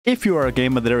If you are a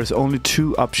gamer, there is only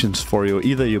two options for you.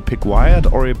 Either you pick wired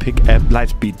or you pick a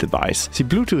Lightspeed device. See,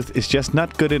 Bluetooth is just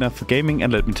not good enough for gaming,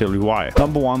 and let me tell you why.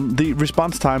 Number one, the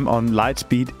response time on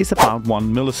Lightspeed is about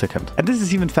 1 millisecond. And this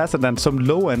is even faster than some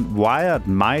low-end wired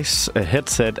mice, a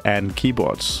headset and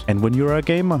keyboards. And when you're a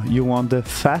gamer, you want the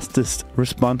fastest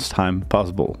response time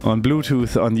possible. On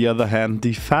Bluetooth, on the other hand,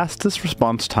 the fastest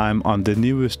response time on the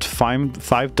newest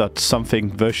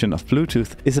 5.something version of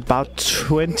Bluetooth is about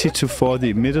 20 to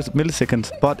 40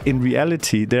 milliseconds, but in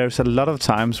reality there's a lot of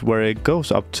times where it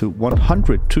goes up to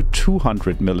 100 to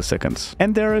 200 milliseconds.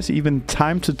 And there is even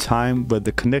time to time where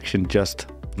the connection just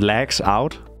lags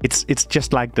out. It's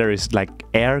just like there is like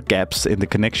air gaps in the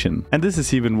connection. And this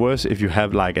is even worse if you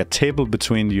have like a table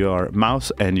between your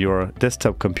mouse and your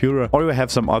desktop computer, or you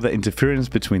have some other interference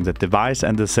between the device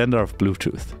and the sender of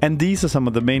Bluetooth. And these are some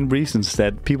of the main reasons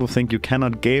that people think you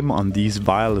cannot game on these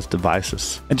wireless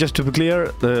devices. And just to be clear,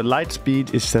 the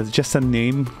Lightspeed is just a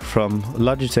name from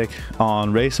Logitech.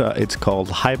 On Razer it's called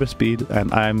Hyperspeed,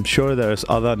 and I'm sure there's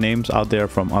other names out there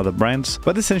from other brands,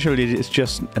 but essentially it's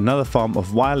just another form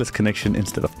of wireless connection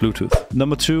instead of Bluetooth.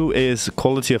 Number two is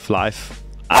quality of life.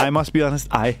 I must be honest,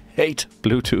 I hate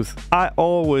Bluetooth. I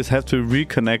always have to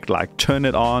reconnect, like turn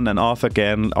it on and off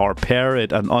again, or pair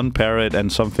it and unpair it and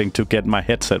something to get my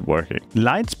headset working.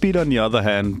 Lightspeed, on the other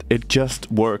hand, it just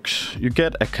works. You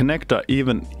get a connector,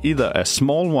 either a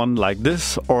small one like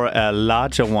this or a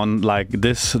larger one like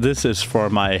this. This is for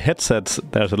my headsets,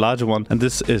 there's a larger one, and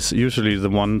this is usually the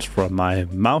ones for my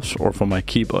mouse or for my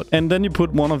keyboard. And then you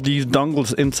put one of these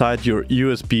dongles inside your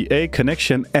USB-A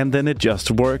connection, and then it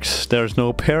just works. There's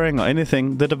no pairing or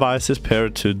anything. The device is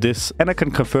paired to this, and I can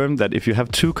confirm that if you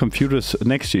have two computers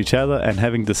next to each other and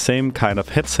having the same kind of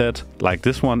headset, like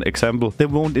this one example, they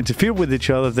won't interfere with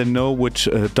each other. They know which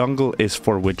dongle is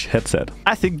for which headset.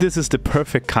 I think this is the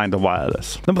perfect kind of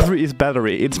wireless. Number three is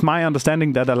battery. It's my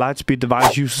understanding that a Lightspeed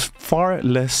device uses far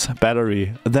less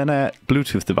battery than a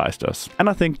Bluetooth device does, and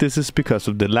I think this is because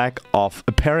of the lack of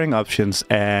pairing options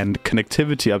and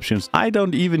connectivity options. I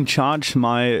don't even charge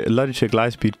my Logitech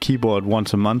Lightspeed keyboard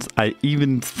once a month. I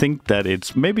even think that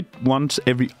it's maybe once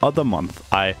every other month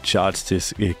I charge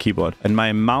this keyboard, and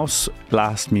my mouse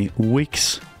lasts me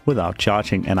weeks without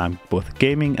charging, and I'm both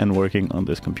gaming and working on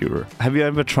this computer. Have you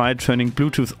ever tried turning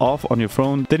Bluetooth off on your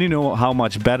phone? Then you know how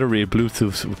much battery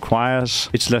Bluetooth requires.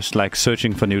 It's just like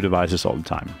searching for new devices all the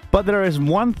time. But there is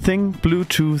one thing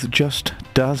Bluetooth just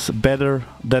does better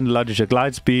than Logitech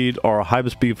Lightspeed or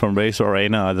Hyperspeed from Razer or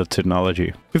any other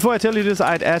technology. Before I tell you this,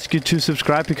 I'd ask you to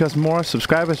subscribe, because more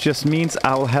subscribers just means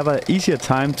I'll have an easier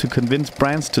time to convince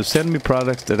brands to send me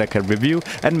products that I can review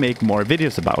and make more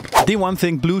videos about. The one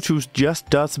thing Bluetooth just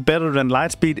does better than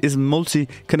Lightspeed is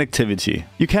multi-connectivity.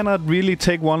 You cannot really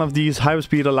take one of these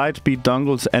Hyperspeed or Lightspeed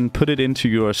dongles and put it into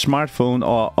your smartphone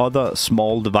or other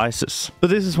small devices. So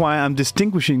this is why I'm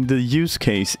distinguishing the use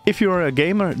case. If you're a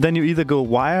gamer, then you either go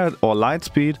wired or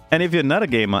Lightspeed, and if you're not a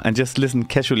gamer and just listen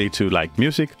casually to like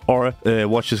music or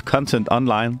watches content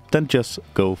online, then just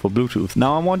go for Bluetooth.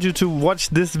 Now I want you to watch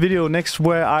this video next,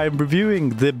 where I'm reviewing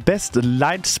the best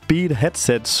Lightspeed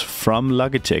headsets from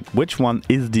Logitech. Which one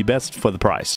is the best for the price?